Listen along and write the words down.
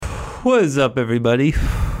What is up, everybody?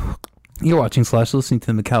 You're watching / listening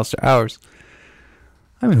to the McAllister Hours.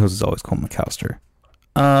 I'm your host, is always called McAllister.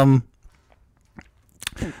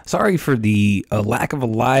 Sorry for the lack of a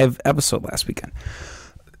live episode last weekend.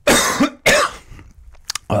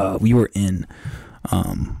 We were in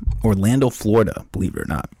Orlando, Florida, believe it or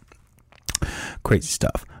not. Crazy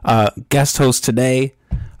stuff. Guest host today,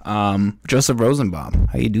 Joseph Rosenbaum.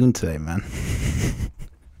 How you doing today, man?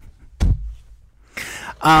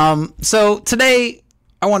 So today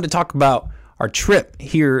I wanted to talk about our trip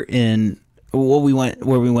here in where we went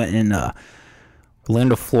in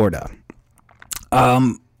Orlando, Florida.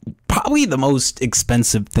 Probably the most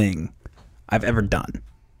expensive thing I've ever done.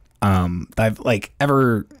 And I went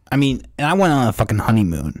on a fucking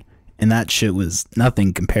honeymoon, and that shit was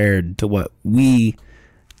nothing compared to what we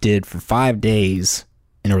did for 5 days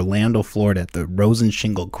in Orlando, Florida at the Rosen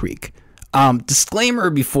Shingle Creek.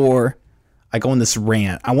 Disclaimer before I go on this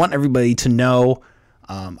rant, I want everybody to know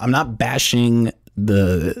I'm not bashing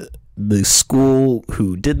the school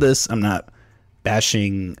who did this. I'm not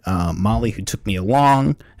bashing Molly who took me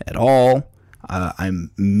along at all.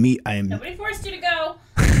 Nobody forced you to go.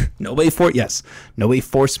 Nobody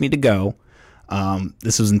forced me to go.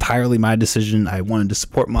 This was entirely my decision. I wanted to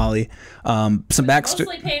support Molly. Some backstory.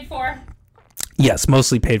 Mostly paid for. Yes,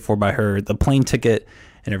 mostly paid for by her. The plane ticket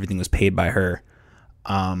and everything was paid by her.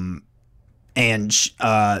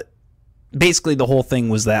 Basically the whole thing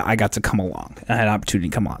was that I got to come along. I had an opportunity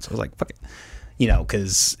to come on. So I was like, fuck it.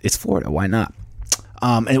 Because it's Florida. Why not?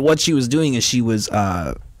 And what she was doing is she was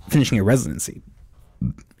finishing a residency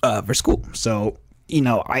for school. So,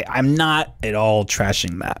 I'm not at all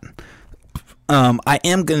trashing that. I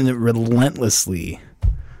am going to relentlessly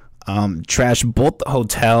trash both the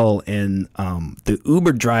hotel and the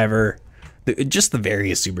Uber driver, just the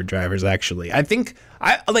various Uber drivers, actually. I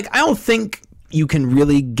don't think you can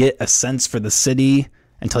really get a sense for the city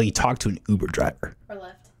until you talk to an Uber driver.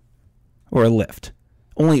 Or a Lyft.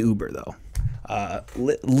 Only Uber, though.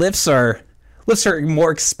 Lyfts are more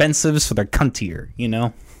expensive, so they're cuntier,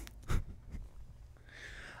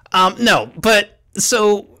 No, but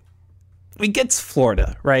so we get to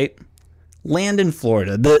Florida, right? Land in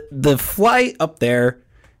Florida. The flight up there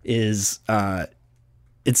is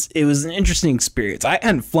it was an interesting experience. I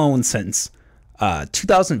hadn't flown since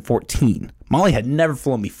 2014. Molly had never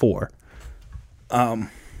flown before.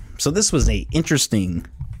 So this was a interesting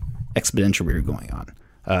expedition we were going on.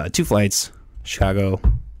 2 flights, Chicago,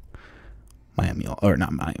 Miami, or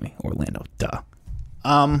not Miami, Orlando, duh.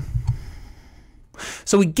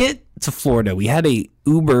 So we get to Florida. We had a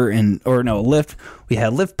Lyft. We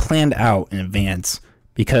had Lyft planned out in advance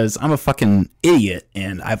because I'm a fucking idiot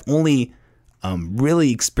and I've only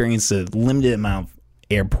really experienced a limited amount of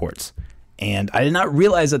airports. And I did not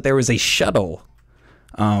realize that there was a shuttle.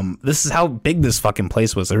 This is how big this fucking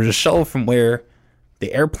place was. There was a shuttle from where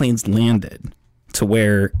the airplanes landed to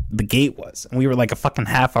where the gate was. And we were like a fucking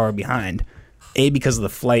half hour behind. A, because of the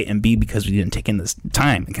flight, and B, because we didn't take in this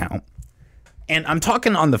time account. And I'm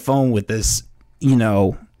talking on the phone with this,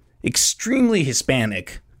 extremely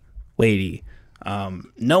Hispanic lady.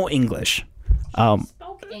 No English.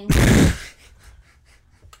 Spoke English.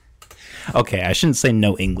 Okay, I shouldn't say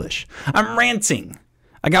no English. I'm ranting.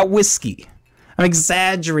 I got whiskey. I'm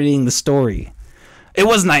exaggerating the story. It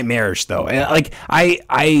was nightmarish, though.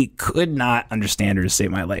 I could not understand her to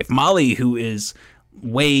save my life. Molly, who is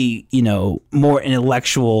way, more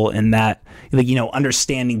intellectual in that,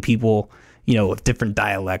 understanding people, with different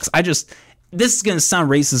dialects. This is going to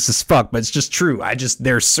sound racist as fuck, but it's just true.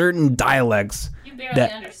 There are certain dialects. You barely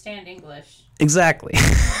understand English. Exactly.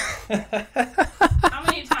 How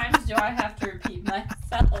many times do I have to repeat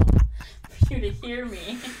myself for you to hear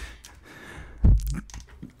me?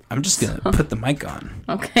 I'm just going to put the mic on.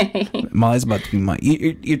 Okay. Molly's about to be mic.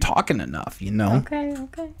 You're talking enough, Okay.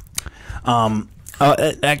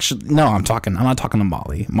 Actually, no, I'm not talking to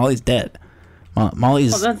Molly. Molly's dead.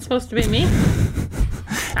 Molly's. Well, that's supposed to be me.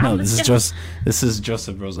 No, this is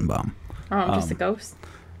Joseph Rosenbaum. Oh, I'm just a ghost.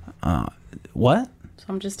 What? So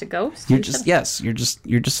I'm just a ghost. You're just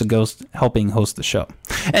a ghost helping host the show.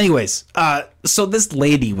 Anyways, so this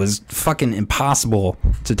lady was fucking impossible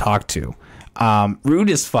to talk to. Rude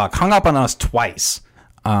as fuck. Hung up on us twice.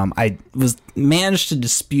 I managed to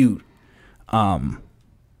dispute the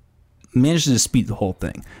whole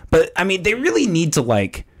thing. But I mean, they really need to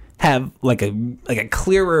have a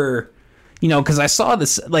clearer, because I saw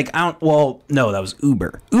this no, that was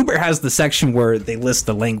Uber. Uber has the section where they list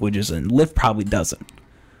the languages and Lyft probably doesn't.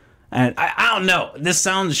 And I don't know. This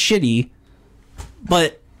sounds shitty,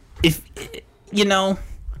 but if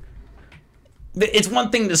it's one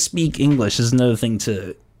thing to speak English, it's another thing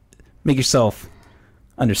to Make yourself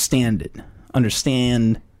understand it.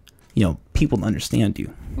 Understand, people to understand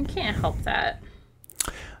you. You can't help that.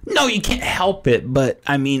 No, you can't help it, but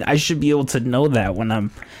I mean, I should be able to know that when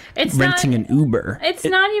I'm renting an Uber. It's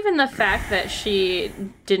not even the fact that she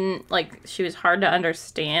didn't, she was hard to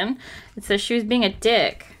understand. It's that she was being a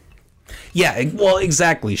dick. Yeah, well,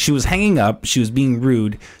 exactly. She was hanging up. She was being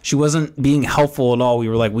rude. She wasn't being helpful at all. We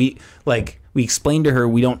were we explained to her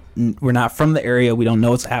we're not from the area. We don't know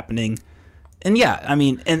what's happening. And yeah, I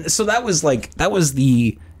mean, and so that was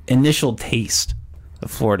the initial taste of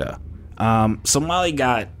Florida. So Molly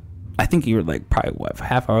got, I think you were probably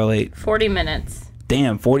half hour late? 40 minutes.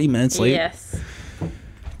 Damn, 40 minutes late? Yes.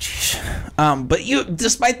 Jeez. But you,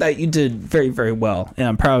 despite that, you did very, very well. And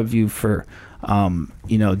I'm proud of you for,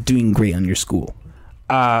 doing great on your school.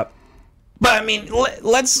 But I mean,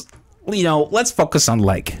 let's focus on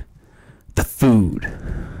the food.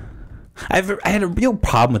 I had a real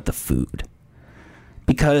problem with the food.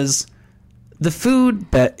 Because the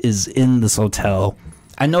food that is in this hotel,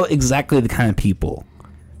 I know exactly the kind of people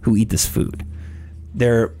who eat this food.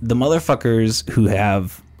 They're the motherfuckers who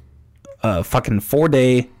have a fucking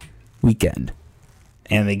 4-day weekend,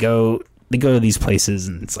 and they go to these places,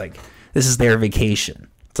 and it's this is their vacation.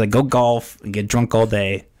 It's go golf and get drunk all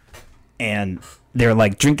day, and they're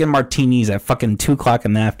drinking martinis at fucking 2:00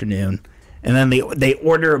 in the afternoon, and then they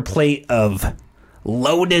order a plate of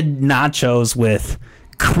loaded nachos with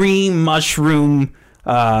cream, mushroom,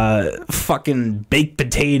 fucking baked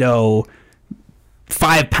potato,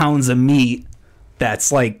 5 pounds of meat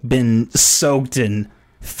that's been soaked in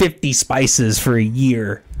 50 spices for a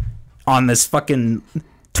year on this fucking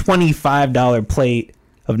 $25 plate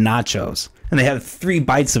of nachos. And they have 3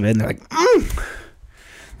 bites of it, and they're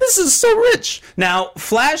this is so rich. Now,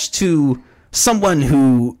 flash to someone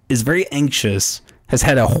who is very anxious, has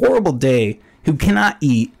had a horrible day, who cannot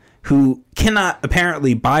eat, who cannot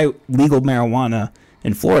apparently buy legal marijuana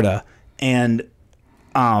in Florida, and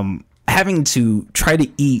having to try to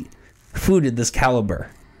eat food of this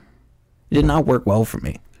caliber. It did not work well for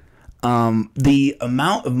me. The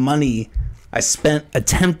amount of money I spent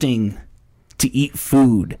attempting to eat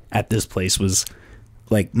food at this place was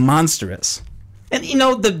monstrous. And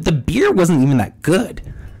the beer wasn't even that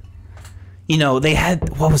good. They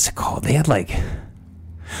had, what was it called? They had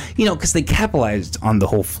because they capitalized on the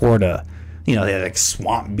whole Florida, they had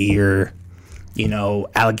swamp beer,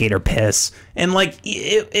 alligator piss, and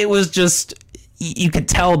it was just, you could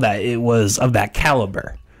tell that it was of that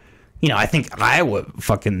caliber. I think Iowa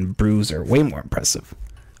fucking brews are way more impressive,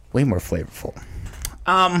 way more flavorful.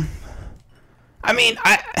 I mean,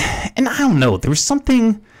 I don't know, there was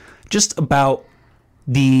something just about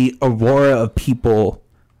the aura of people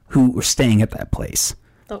who were staying at that place.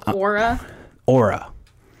 The aura? Aura.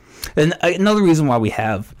 And another reason why we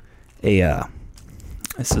have a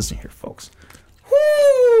assistant here, folks.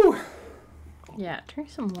 Woo! Yeah, drink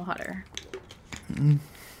some water.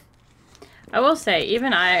 I will say,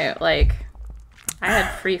 even I had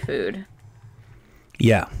free food.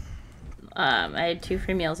 Yeah. I had 2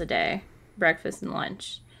 free meals a day, breakfast and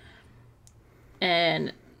lunch.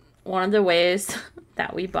 And one of the ways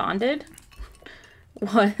that we bonded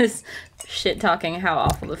was shit talking how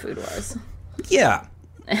awful the food was. Yeah.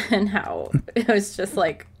 And how it was just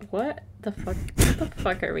what the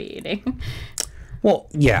fuck are we eating? Well,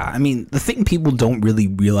 yeah, I mean, the thing people don't really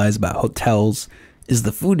realize about hotels is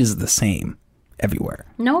the food is the same everywhere.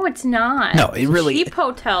 No, it's not. No, it really... Cheap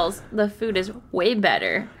hotels, the food is way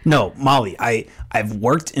better. No, Molly, I've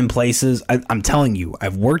worked in places, I'm telling you,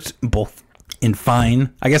 I've worked both in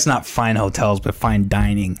fine, I guess not fine hotels, but fine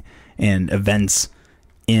dining and events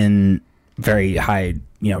in very high,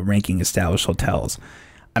 ranking established hotels.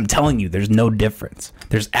 I'm telling you, there's no difference.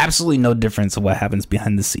 There's absolutely no difference of what happens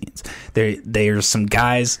behind the scenes. There's some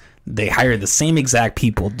guys, they hire the same exact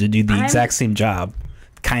people to do the exact same job,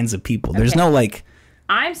 kinds of people. There's no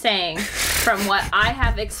I'm saying, from what I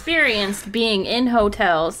have experienced being in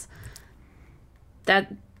hotels,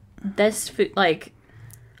 that this food,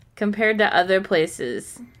 compared to other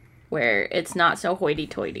places where it's not so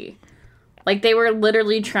hoity-toity. They were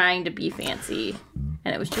literally trying to be fancy,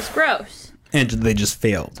 and it was just gross. And they just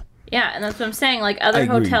failed. Yeah, and that's what I'm saying. Other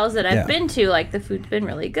hotels that I've been to, the food's been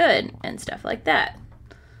really good and stuff like that.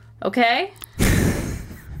 Okay?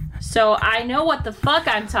 So I know what the fuck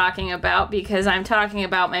I'm talking about because I'm talking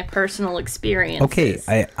about my personal experiences.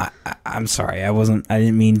 Okay, I'm sorry. I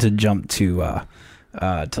didn't mean to jump to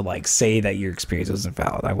say that your experience wasn't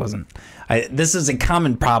valid. I wasn't. This is a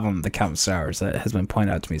common problem, the Count Sours, that has been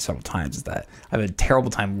pointed out to me several times, is that I have a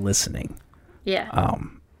terrible time listening. Yeah.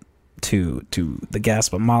 To the guests,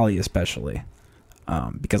 but Molly especially.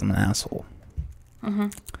 because I'm an asshole.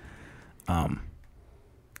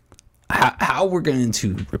 How we're going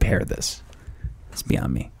to repair this is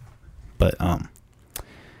beyond me. But we're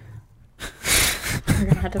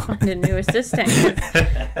gonna have to find a new assistant.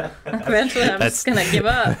 Eventually, I'm just gonna give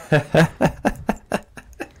up.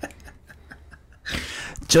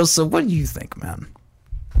 Joseph, what do you think, man?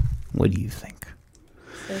 What do you think?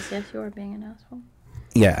 Says yes, you are being an asshole.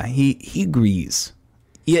 Yeah, he agrees.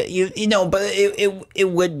 Yeah, you know, but it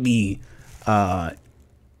would be,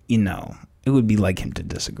 you know, it would be like him to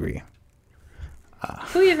disagree.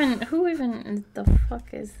 Who even the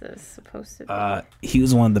fuck is this supposed to be? He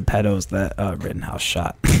was one of the pedos that Rittenhouse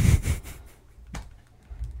shot.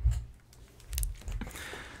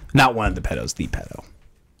 Not one of the pedos, the pedo.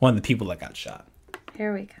 One of the people that got shot.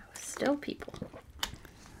 Here we go. Still people.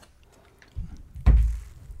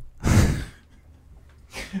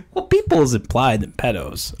 Well, people is implied in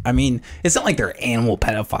pedos. I mean, it's not like they're animal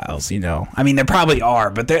pedophiles, you know. I mean, they probably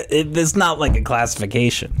are, but it's not like a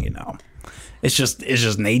classification, you know. It's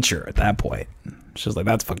just nature at that point. It's just like,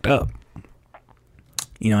 that's fucked up.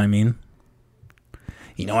 You know what I mean?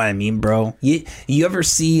 You know what I mean, bro? You ever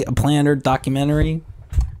see a Planet Earth documentary?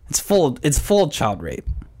 It's full of child rape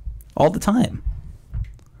all the time.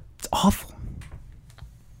 It's awful.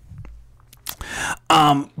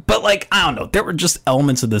 But like, I don't know, there were just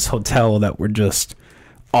elements of this hotel that were just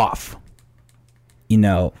off. You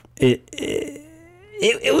know,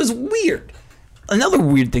 it was weird. Another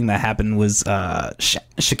weird thing that happened was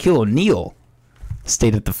Shaquille O'Neal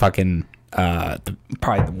stayed at the fucking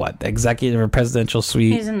the executive or presidential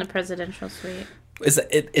suite. He's in the presidential suite.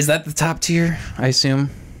 Is that the top tier? I assume.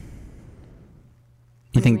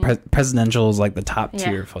 You think presidential is like the top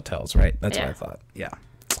tier of hotels, right? That's what I thought. Yeah.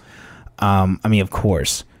 I mean, of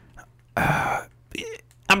course. I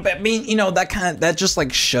mean, you know, that just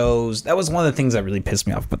like shows. That was one of the things that really pissed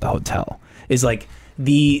me off about the hotel. Is like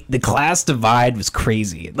the class divide was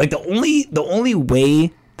crazy. Like the only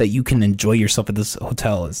way that you can enjoy yourself at this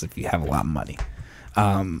hotel is if you have a lot of money.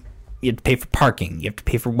 You have to pay for parking. You have to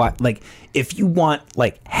pay for like if you want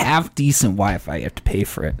like half decent Wi-Fi, you have to pay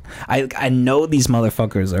for it. I know these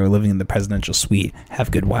motherfuckers that are living in the presidential suite have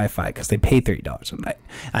good Wi-Fi because they pay $30 a night.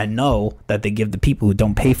 I know that they give the people who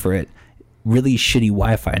don't pay for it really shitty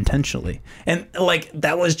Wi-Fi intentionally, and like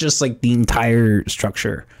that was just like the entire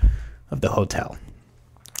structure of the hotel.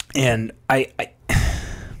 And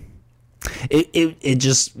it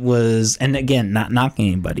just was, and again, not knocking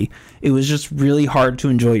anybody, it was just really hard to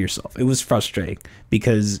enjoy yourself. It was frustrating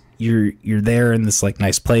because you're there in this like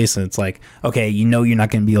nice place, and it's like, okay, you know, you're not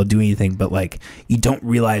going to be able to do anything, but like you don't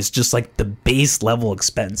realize just like the base level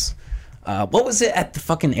expense. What was it at the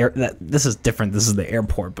fucking this is different, this is the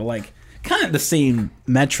airport, but like kind of the same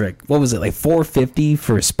metric. What was it, like $4.50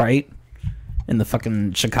 for a Sprite in the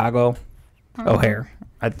fucking Chicago O'Hare,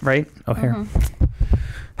 right? O'Hare.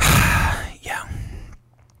 Yeah.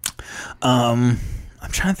 I'm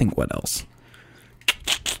trying to think what else.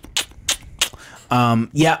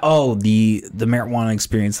 Yeah. Oh, the marijuana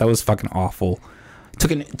experience, that was fucking awful.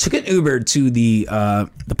 Took an Uber to the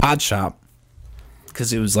pod shop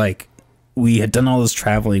because it was like we had done all this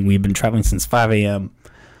traveling. We'd been traveling since 5 a.m.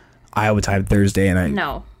 Iowa time Thursday, and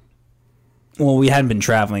well, we hadn't been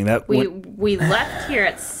traveling. We left here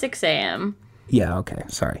at 6 a.m. Yeah, okay,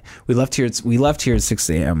 sorry. We left here at 6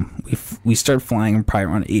 a.m. We started flying probably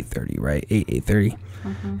around 8:30, right? 8:30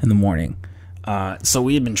 in the morning. So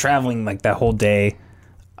we had been traveling like that whole day.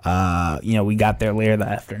 You know, we got there later that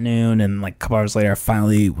afternoon, and like a couple hours later, I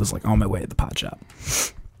finally was like on my way to the pot shop.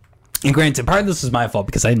 And granted, part of this is my fault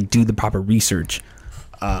because I didn't do the proper research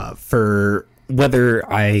for whether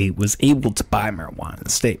I was able to buy marijuana in the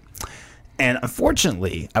state. And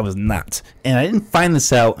unfortunately, I was not. And I didn't find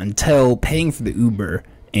this out until paying for the Uber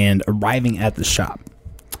and arriving at the shop.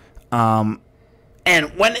 And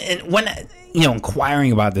when you know,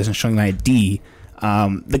 inquiring about this and showing my ID,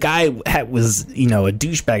 the guy was, you know, a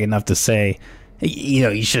douchebag enough to say, you know,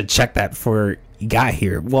 you should check that before you got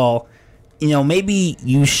here. Well, you know, maybe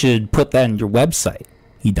you should put that on your website,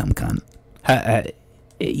 you dumb cunt.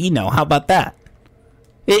 You know, how about that?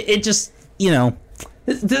 It just, you know,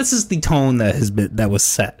 this is the tone that was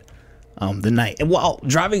set the night. And while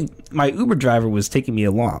driving, my Uber driver was taking me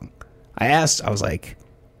along. I was like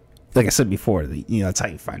I said before, you know, that's how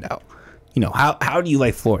you find out. You know, how do you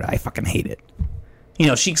like Florida? I fucking hate it. You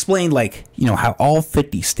know, she explained like, you know, how all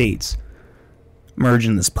 50 states merge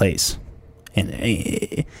in this place. And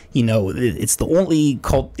you know, it's the only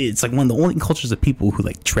it's like one of the only cultures of people who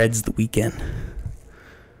like dreads the weekend.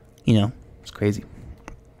 You know, it's crazy.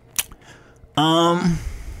 The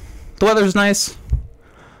weather's nice.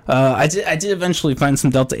 I did eventually find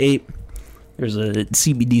some Delta 8. There's a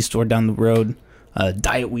CBD store down the road,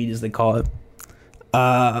 diet weed as they call it.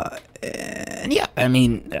 And yeah, I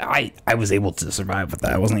mean, I was able to survive with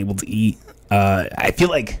that. I wasn't able to eat. I feel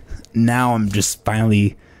like now I'm just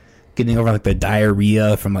finally getting over like the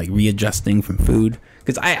diarrhea from like readjusting from food,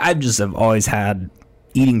 because I just have always had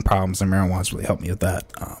eating problems, and marijuana's really helped me with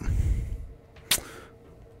that.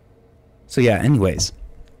 So yeah, anyways,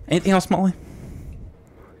 anything else, Molly?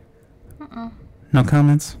 No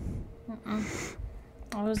comments?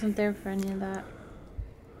 I wasn't there for any of that.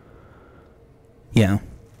 Yeah.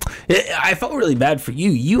 I felt really bad for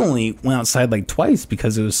you. You only went outside like twice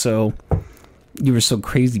because you were so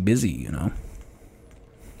crazy busy, you know?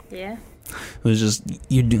 Yeah. It was just,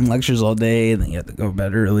 you're doing lectures all day, and then you had to go to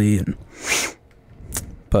bed early,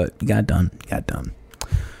 but you got done.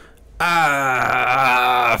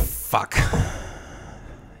 Fuck.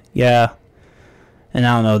 Yeah. And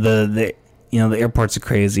I don't know, the airports are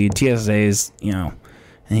crazy. TSA's, and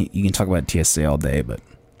you can talk about TSA all day, but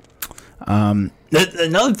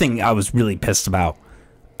another thing I was really pissed about,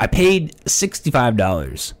 I paid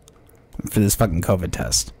 $65 for this fucking COVID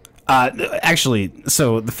test. Actually,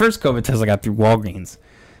 so the first COVID test I got through Walgreens,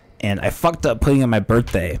 and I fucked up putting on my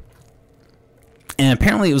birthday, and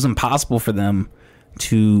apparently it was impossible for them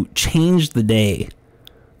to change the day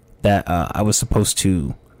that I was supposed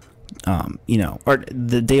to, or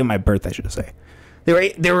the day of my birth, I should say. They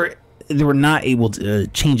were not able to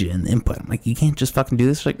change it in the input. I'm like, you can't just fucking do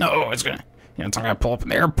this. Like, no, it's not gonna pull up in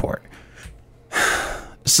the airport.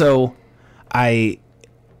 So I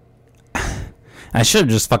should have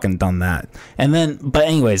just fucking done that. But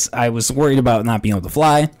anyways, I was worried about not being able to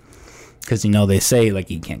fly, because they say like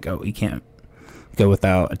you can't go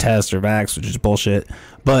without a test or vax, which is bullshit.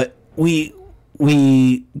 But we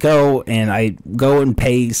go, and I go and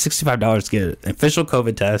pay $65 to get an official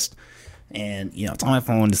COVID test, and it's on my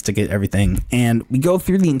phone just to get everything. And we go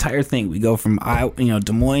through the entire thing. We go from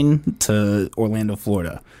Des Moines to Orlando,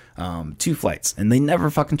 Florida, 2 flights, and they never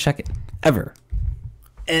fucking check it ever.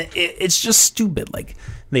 And it's just stupid. Like,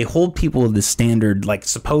 they hold people to this standard, like,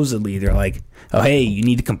 supposedly they're like, oh, hey, you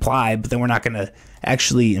need to comply, but then we're not going to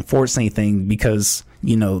actually enforce anything because,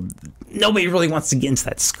 nobody really wants to get into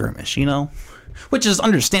that skirmish, which is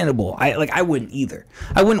understandable. I wouldn't either.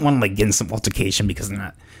 I wouldn't want to, like, get in some altercation because they're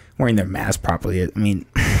not wearing their mask properly. I mean,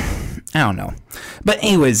 I don't know. But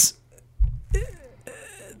anyways,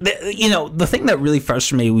 the thing that really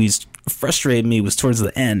frustrated me was towards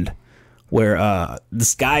the end, where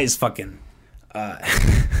this guy is fucking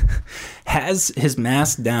has his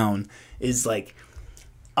mask down, is like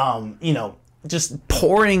just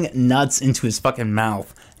pouring nuts into his fucking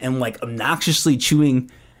mouth, and like obnoxiously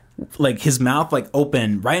chewing, like his mouth like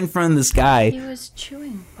open right in front of this guy. He was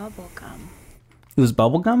chewing bubble gum. It was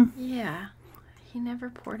bubble gum? Yeah. He never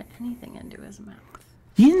poured anything into his mouth.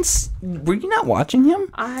 Were you not watching him?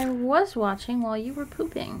 I was watching while you were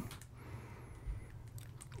pooping.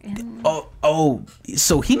 Oh,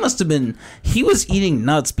 so he must have been, he was eating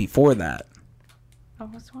nuts before that. I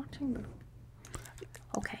was watching.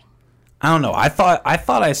 Okay. I don't know. I thought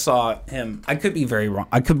I saw him. I could be very wrong.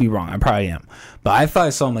 I could be wrong. I probably am. But I thought I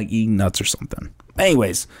saw him like eating nuts or something.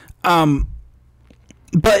 Anyways,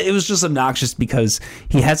 but it was just obnoxious because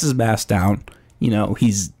he has his mask down.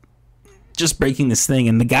 He's just breaking this thing,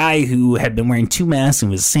 and the guy who had been wearing 2 masks and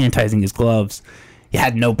was sanitizing his gloves, he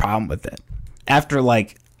had no problem with it. After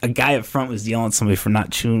like a guy up front was yelling at somebody for not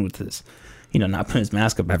chewing with his, not putting his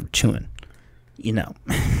mask up after chewing,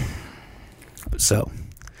 So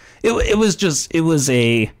it was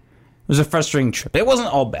a frustrating trip. It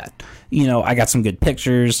wasn't all bad. I got some good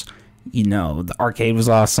pictures. The arcade was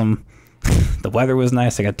awesome. The weather was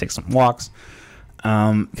nice. I got to take some walks.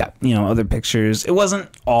 Got other pictures. It wasn't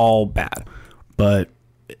all bad, but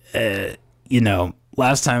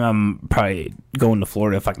last time I'm probably going to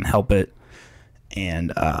Florida if I can help it.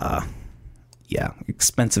 And yeah,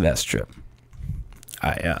 expensive ass trip.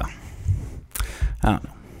 I don't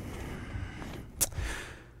know.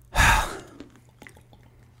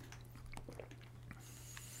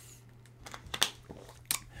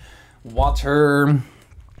 Water.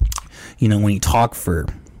 When you talk for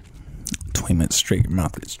 20 minutes straight, your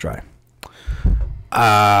mouth gets dry.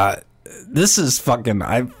 This is fucking,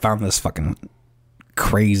 I found this fucking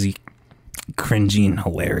crazy, cringy, and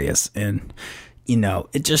hilarious. And,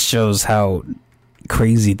 it just shows how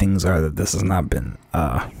crazy things are that this has not been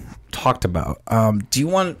talked about. Do you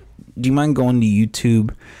mind going to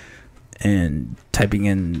YouTube and typing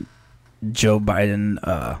in Joe Biden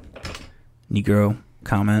Negro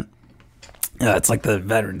comment? It's like the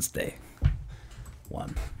Veterans Day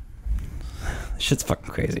one. Shit's fucking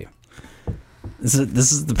crazy. This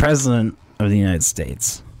is the president of the United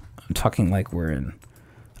States. I'm talking like we're in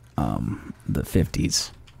the 50s.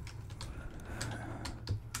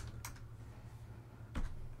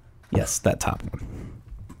 Yes, that top one.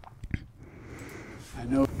 I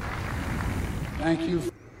know. Thank you.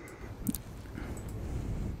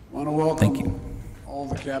 I want to welcome Thank you. all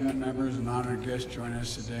the cabinet members and honored guests joining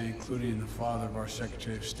us today, including the father of our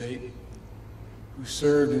Secretary of State, who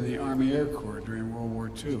served in the Army Air Corps during World War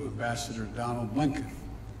II, Ambassador Donald Blinken,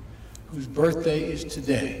 whose birthday is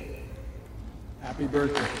today. Happy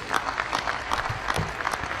birthday.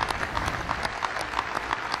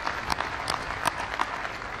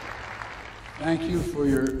 Thank you for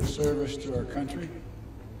your service to our country.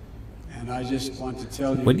 And I just want to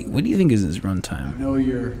tell you... What do you think is his I runtime? know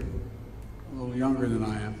you're a little younger than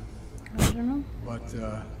I am. I don't know. But,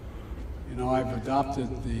 I've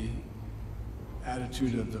adopted the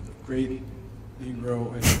attitude of the great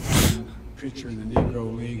Negro pitcher in the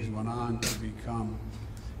Negro Leagues, went on to become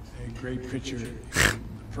a great pitcher in the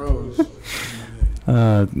pros.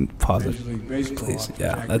 Pause Major League it, Baseball. please.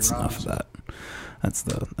 Yeah, Jackie that's enough of Robinson.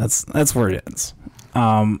 that. That's where it ends.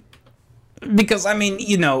 Because I mean,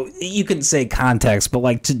 you could say context, but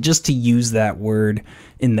like to use that word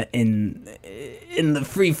in the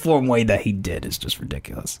free form way that he did is just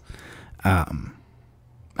ridiculous. I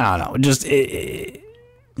don't know. It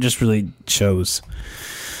just really shows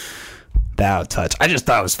the out of touch. I just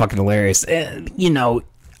thought it was fucking hilarious. And,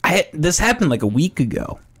 this happened like a week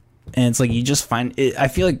ago, and it's like you just find it. I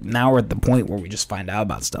feel like now we're at the point where we just find out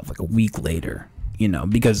about stuff like a week later.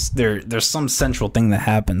 Because there's some central thing that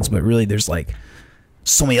happens, but really there's like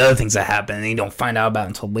so many other things that happen and you don't find out about it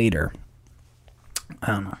until later.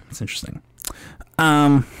 I don't know. It's interesting.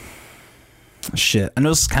 Shit. I know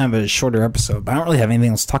this is kind of a shorter episode, but I don't really have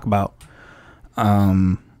anything else to talk about.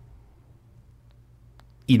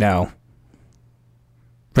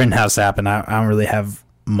 Rittenhouse happened. I don't really have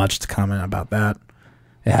much to comment about that.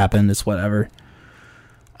 It happened. It's whatever.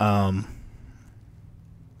 Yeah,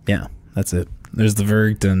 that's it. There's the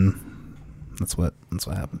verdict, and that's what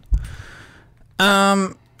happened.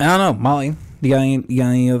 I don't know, Molly. You got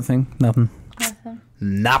any other thing?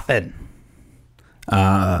 Nothing.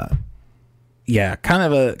 Yeah,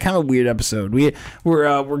 kind of a weird episode.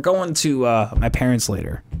 We're going to my parents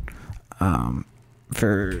later,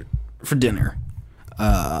 for dinner.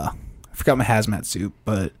 I forgot my hazmat suit,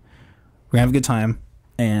 but we're gonna have a good time.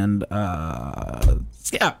 And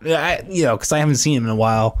yeah, because I haven't seen him in a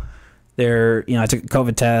while. I took a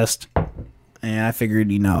COVID test, and I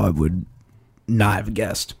figured, I would not have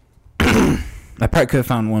guessed. I probably could have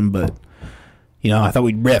found one, but, I thought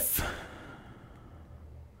we'd riff.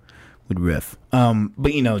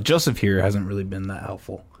 But, Joseph here hasn't really been that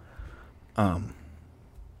helpful. Come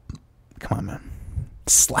on, man.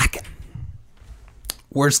 Slacking.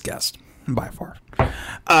 Worst guest, by far.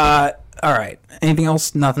 All right. Anything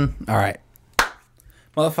else? Nothing? All right.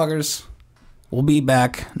 Motherfuckers. We'll be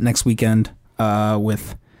back next weekend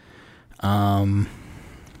with 2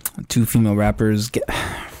 female rappers. Let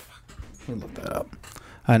me look that up.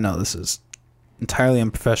 I know this is entirely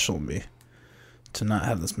unprofessional of me to not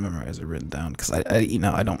have this memorized or written down because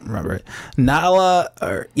I don't remember it. Nala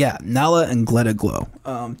and Gletta Glow.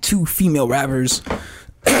 2 female rappers.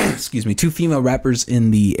 Excuse me. 2 female rappers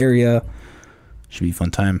in the area. Should be a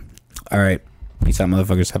fun time. All right. Peace out,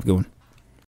 motherfuckers. Have a good one.